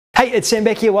Hey, it's Sam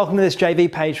back here. Welcome to this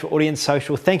JV page for Audience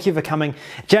Social. Thank you for coming.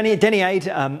 Danny Aid,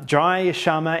 Jai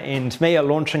Sharma and me are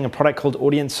launching a product called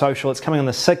Audience Social. It's coming on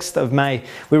the 6th of May.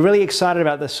 We're really excited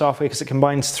about this software because it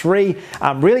combines three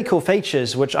really cool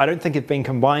features which I don't think have been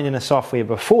combined in a software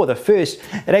before. The first,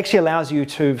 it actually allows you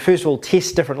to, first of all,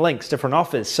 test different links, different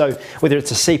offers. So whether it's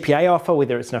a CPA offer,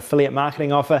 whether it's an affiliate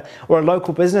marketing offer, or a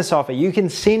local business offer, you can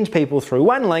send people through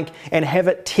one link and have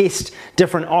it test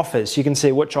different offers. You can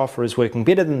see which offer is working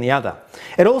better than the other.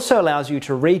 It also allows you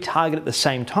to retarget at the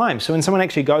same time. So when someone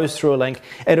actually goes through a link,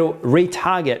 it'll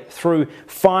retarget through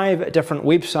 5 different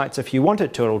websites if you want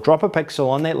it to. It'll drop a pixel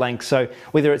on that link. So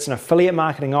whether it's an affiliate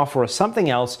marketing offer or something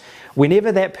else,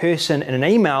 whenever that person in an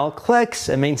email clicks,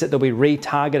 it means that they'll be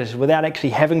retargeted without actually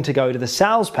having to go to the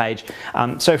sales page.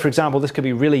 So for example, this could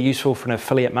be really useful for an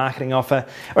affiliate marketing offer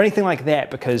or anything like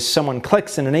that, because someone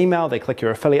clicks in an email, they click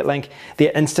your affiliate link,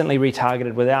 they're instantly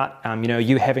retargeted without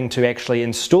you having to actually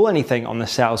install anything on the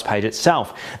sales page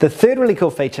itself. The third really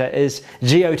cool feature is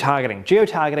geo-targeting.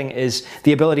 Geo-targeting is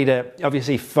the ability to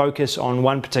obviously focus on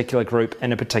one particular group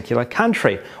in a particular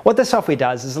country. What the software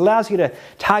does is allows you to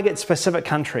target specific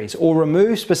countries or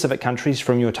remove specific countries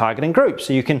from your targeting group.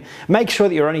 So you can make sure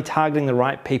that you're only targeting the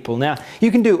right people. Now,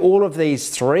 you can do all of these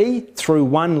 3 through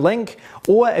one link,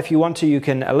 or if you want to, you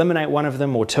can eliminate one of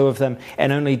them or 2 of them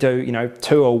and only do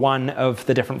 2 or 1 of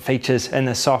the different features in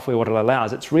the software, what it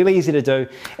allows. It's really easy to do,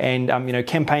 and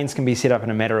campaigns can be set up in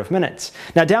a matter of minutes.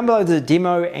 Now down below the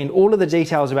demo and all of the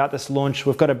details about this launch.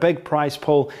 We've got a big prize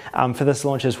pool for this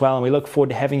launch as well, and we look forward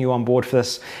to having you on board for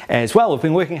this as well. We've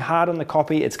been working hard on the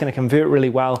copy. It's going to convert really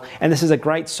well, and this is a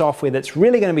great software that's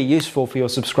really going to be useful for your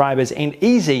subscribers and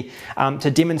easy to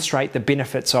demonstrate the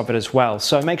benefits of it as well.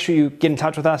 So make sure you get in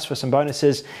touch with us for some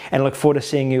bonuses, and look forward to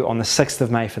seeing you on the 6th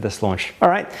of May for this launch. All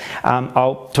right,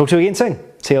 I'll talk to you again soon.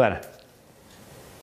 See you later.